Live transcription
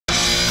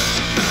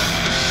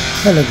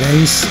Hello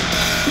guys,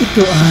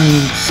 ito ang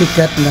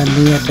sikat na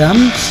Nia Dam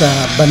sa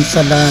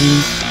Bansalan,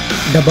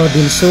 Davao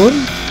del Sur.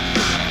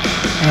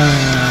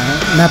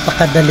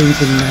 Napakadaling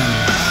tingnan.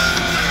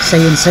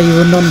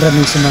 Sayon-sayonon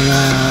rami sa mga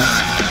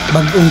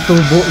bagong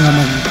tubo nga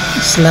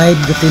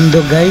mag-slide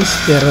gutindo guys,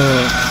 pero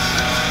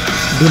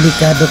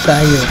delikado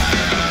kayo.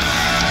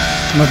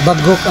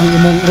 Magbagok ang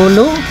imong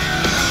ulo,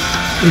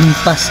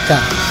 impas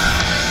ka.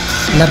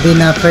 Labi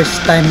na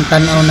first time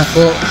tanaw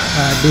nako,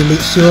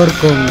 dili sure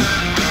kung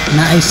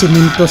naay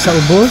siminto sa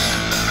ubos,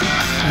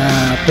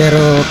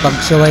 pero pag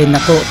suway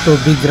nako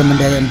tubig raman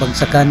dahil ang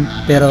bagsakan,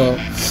 pero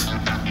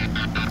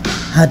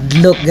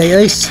hadlok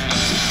guys.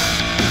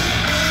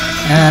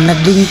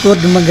 Naglingkod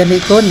magani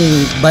ko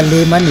ni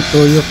baliman ni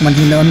tuyok man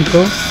hinoon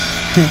ko.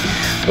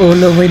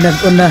 Ulo mo'y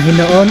nag-una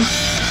hinoon,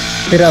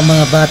 pero ang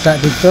mga bata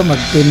dito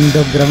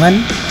magtindog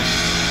raman.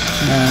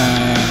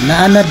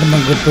 Naanad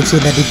naman gud po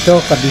sila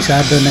dito,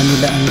 kabisado na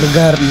nila ang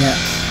lugar niya.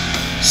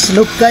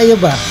 Slope kayo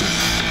ba?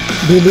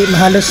 Dili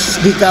halos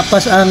di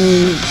kapas ang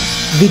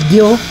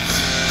video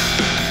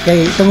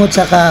kay tungod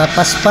sa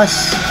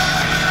kapaspas.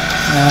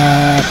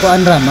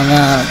 Kuan ra mga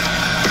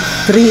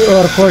 3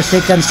 or 4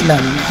 seconds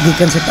lang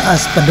gikan sa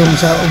taas padung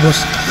sa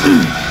ubos.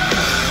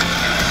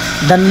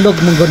 Danlog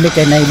mong guni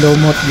kay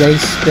nailomot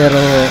guys,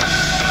 pero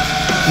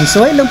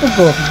isuway lang po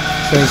ko.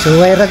 So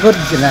isuway ra gud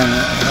lang,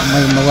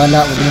 may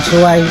mawala og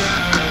suway.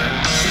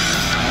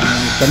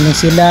 Kani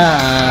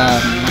sila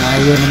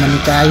maayo naman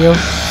ni kayo.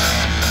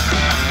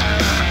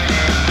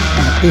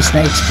 At least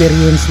na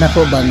experience na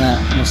ko ba nga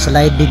mo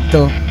slide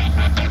dito,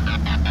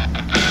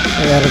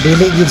 pero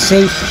dili gid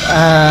safe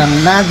ang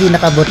nagi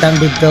nakabutang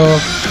dito.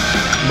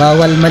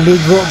 Bawal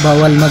maligo,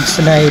 bawal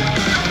mag-slide,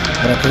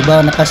 pero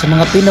tibaw na ka sa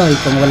mga Pinoy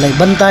kung walay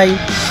bantay,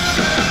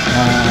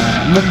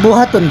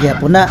 magbuhaton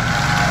gyapon na.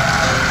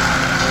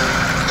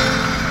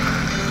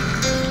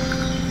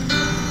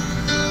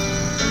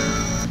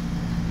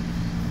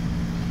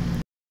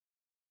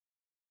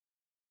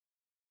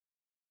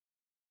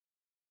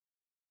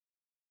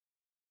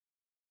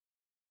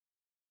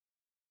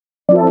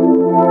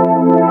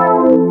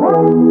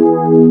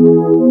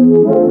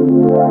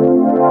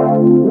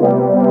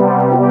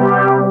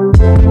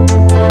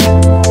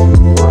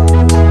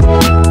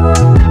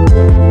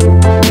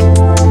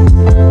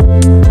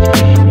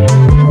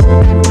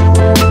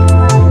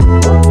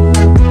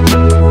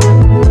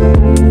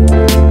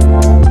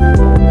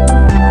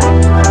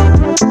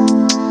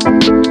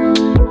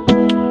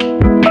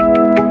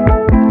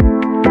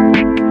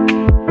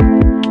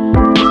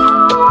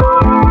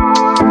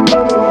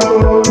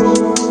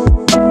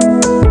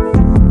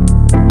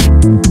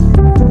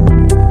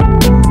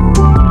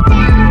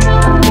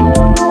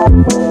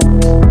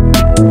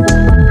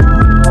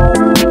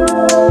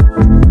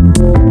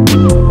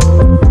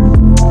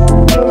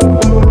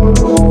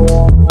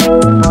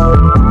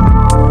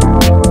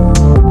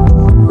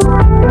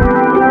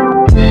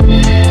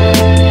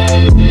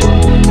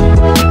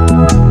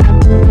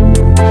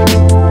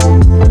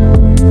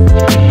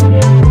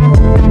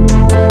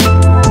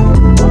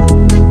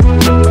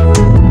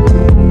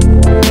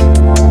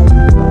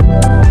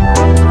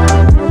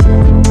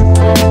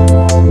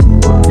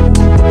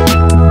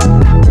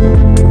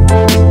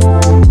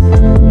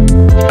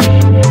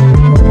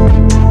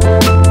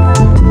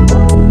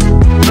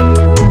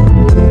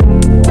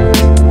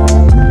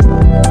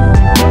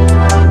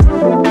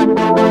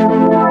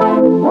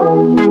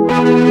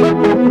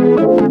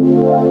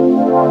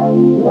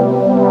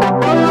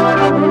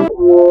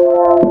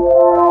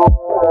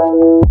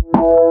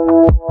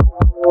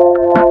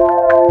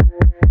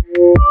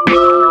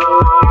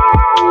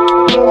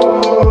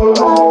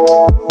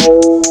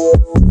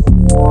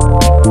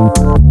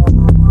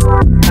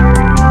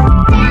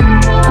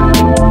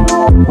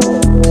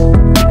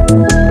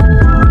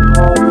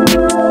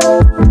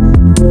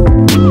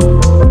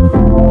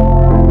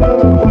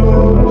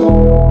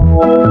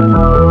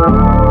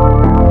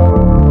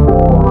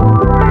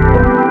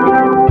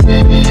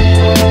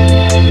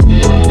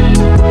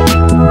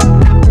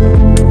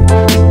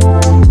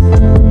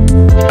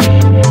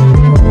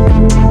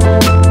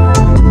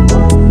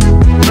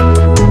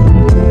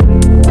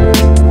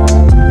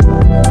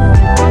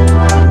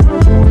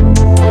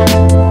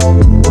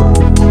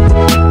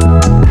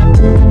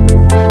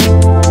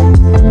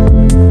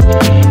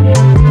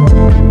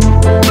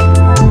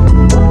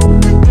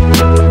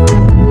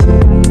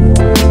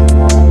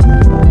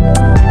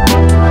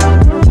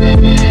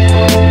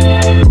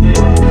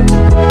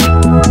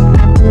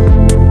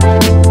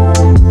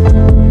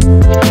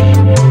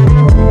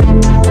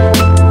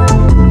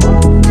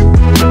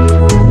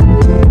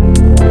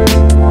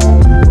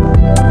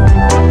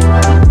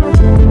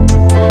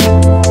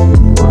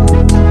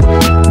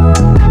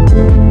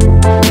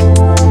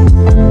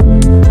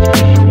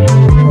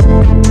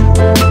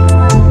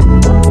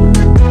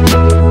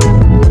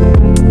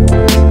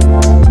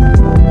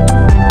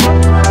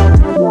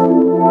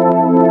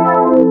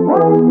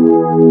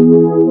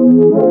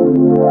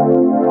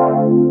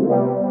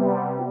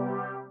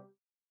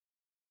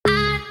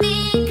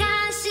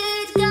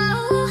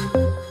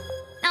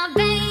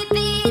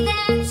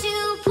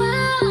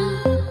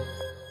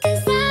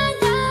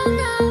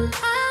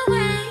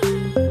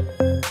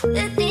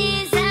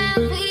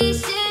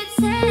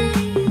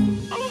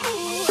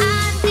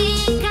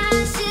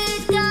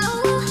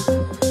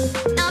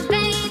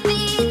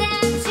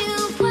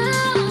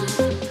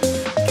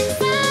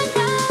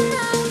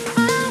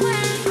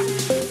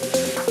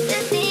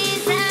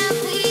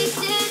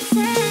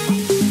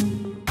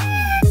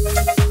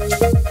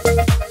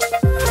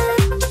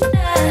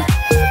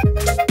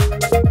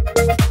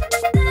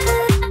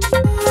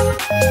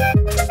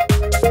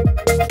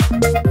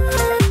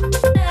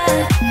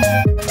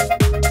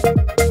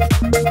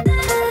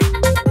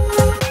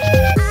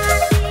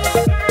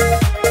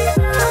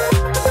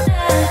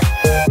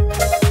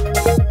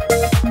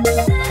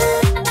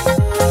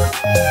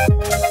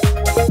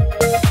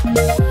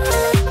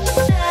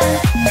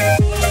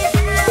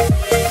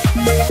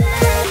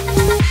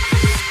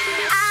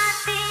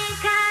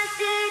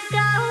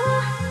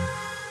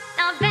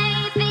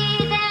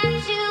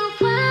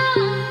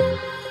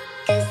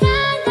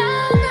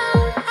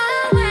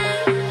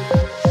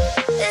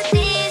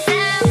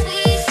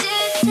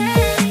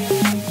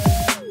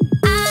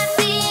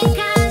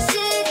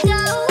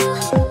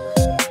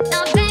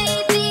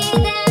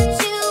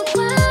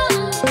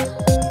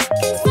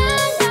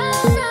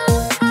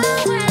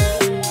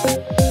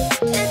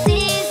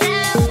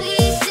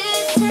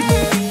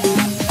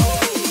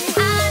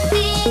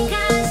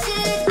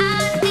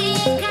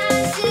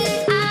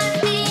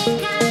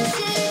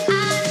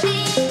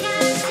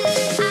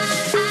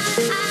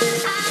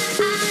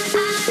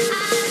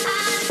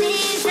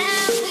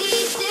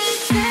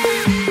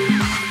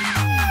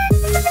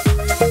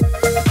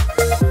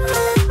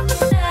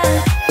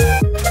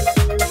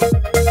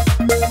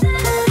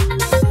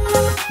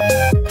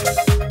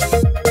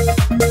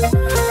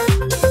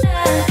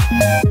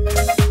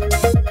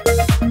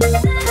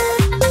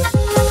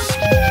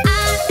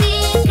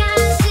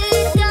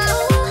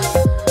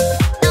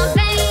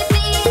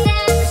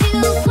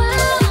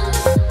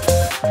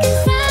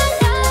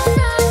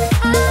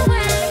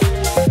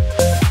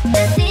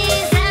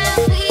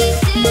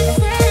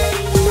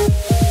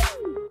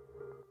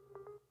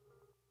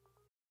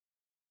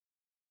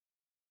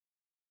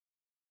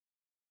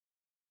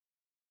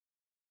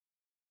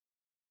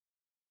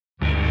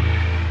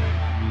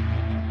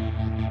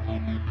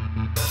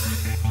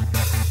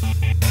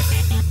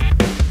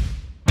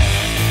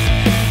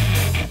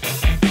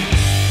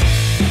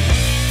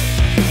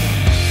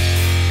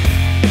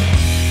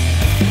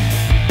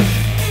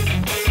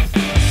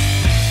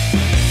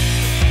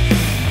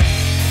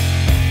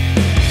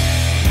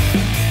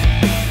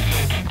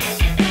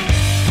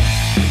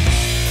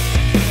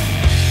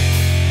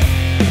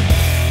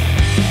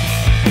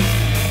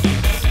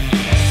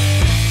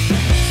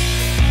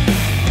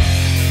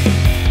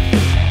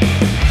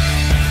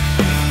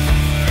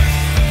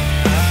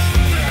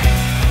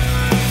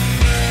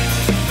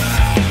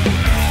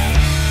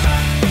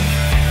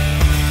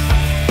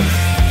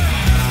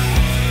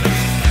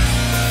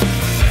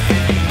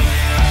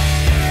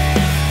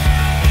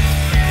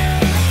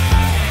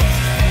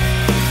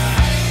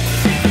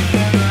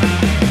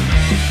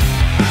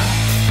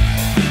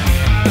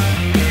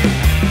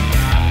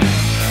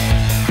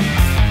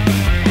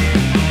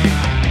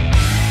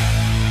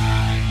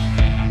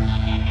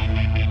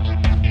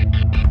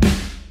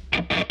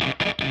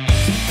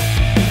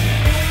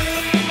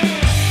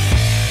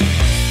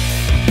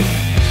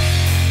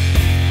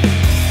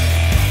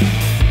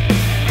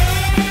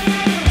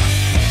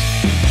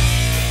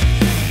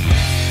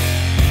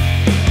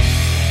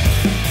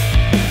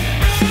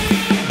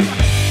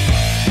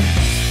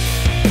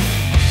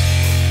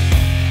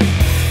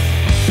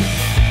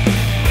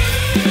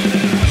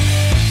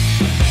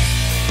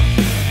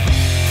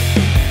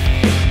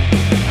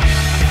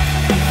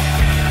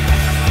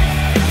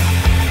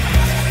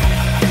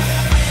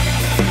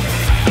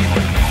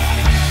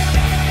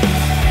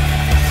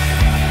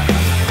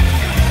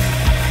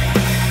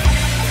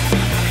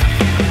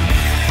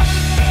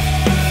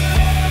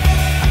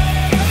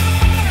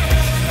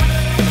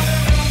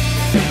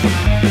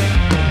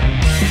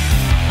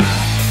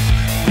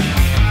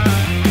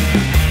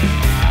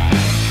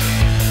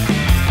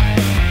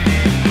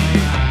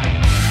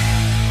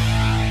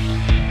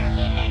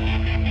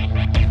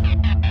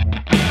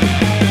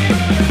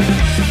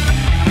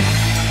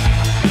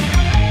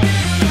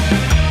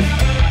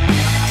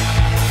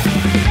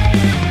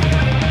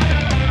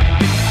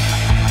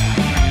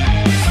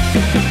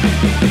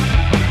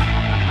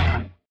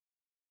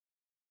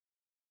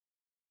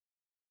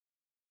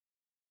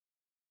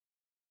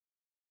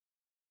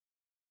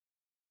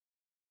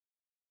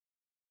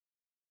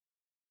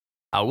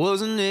 I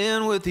wasn't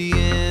in with the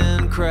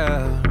in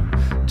crowd,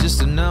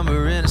 just a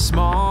number in a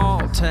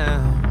small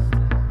town.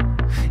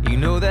 You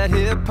know that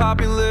hip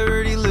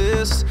popularity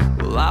list?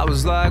 Well, I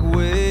was like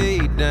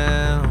way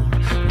down.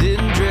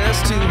 Didn't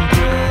dress too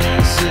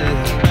impressive,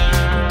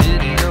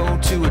 didn't know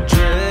to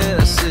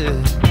address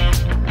it.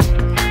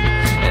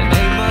 And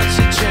ain't much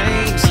had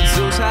changed since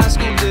those high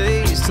school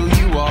days till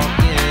you walked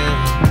in.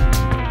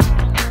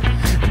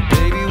 And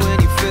baby,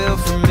 when you fell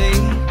for me,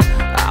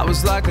 I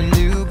was like a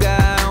new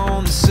guy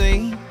on the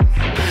scene.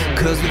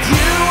 Cause with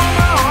you on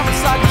my arm,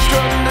 it's like I'm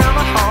strutting down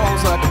the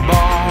halls like a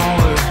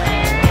baller.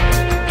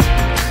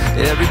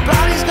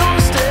 Everybody's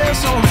gonna stare,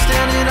 so I'm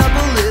standing up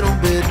a little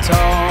bit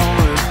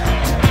taller.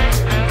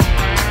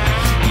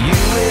 You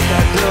with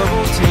that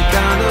double take,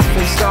 kind of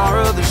face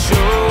star of the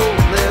show,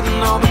 letting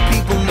all the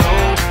people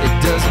know it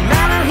doesn't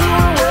matter who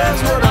I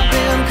was, what I've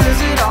been, cause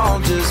it all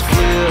just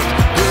flipped.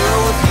 Girl,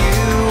 with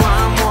you,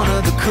 I'm one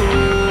of the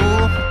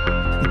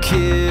cool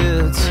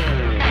kids.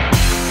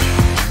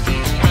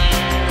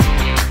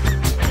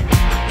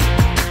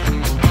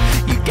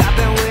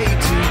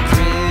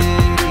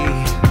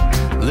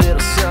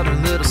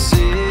 Little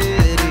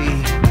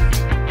city,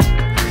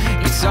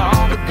 it's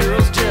all the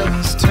girls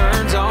jealous,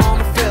 turns on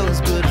the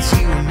fellas, but it's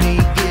you and me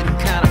getting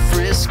kind of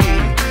frisky.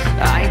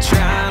 I ain't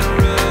trying to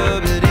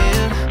rub it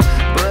in,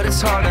 but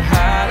it's hard to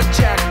hide a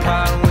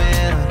jackpot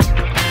win.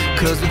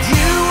 Cause with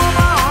you on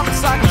my arm,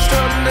 it's like I'm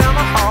strutting down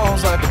the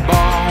halls like a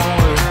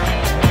baller.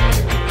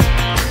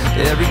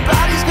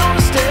 Everybody's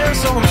gonna stare,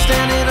 so I'm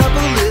standing up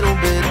a little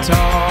bit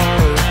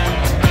taller.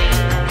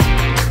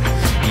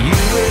 You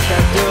with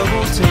that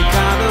double take,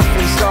 kind of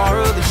face star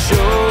of the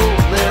show,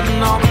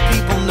 letting all the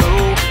people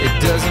know it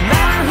doesn't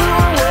matter who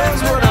I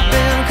was, what I've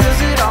been, cause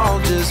it all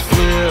just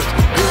flipped.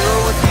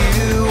 Girl, with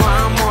you,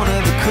 I'm one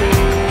of the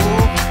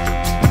cool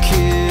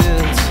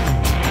kids.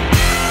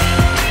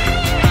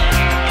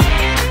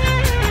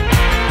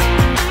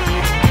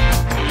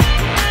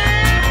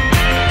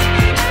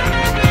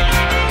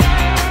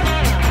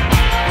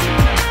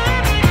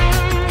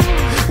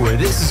 Where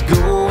this is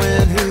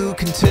going, who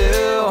can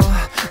tell?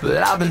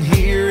 But I've been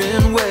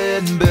hearing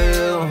wedding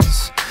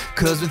bells.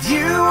 Cause with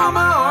you on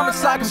my arm,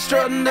 it's like I'm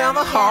strutting down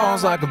the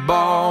halls like a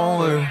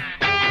baller.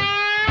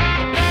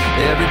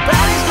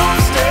 Everybody's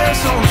gonna stare,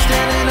 so I'm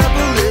standing up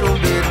a little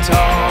bit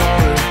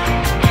taller.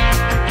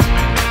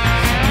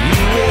 You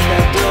with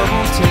that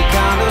double take,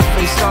 kind of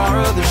face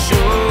star of the show,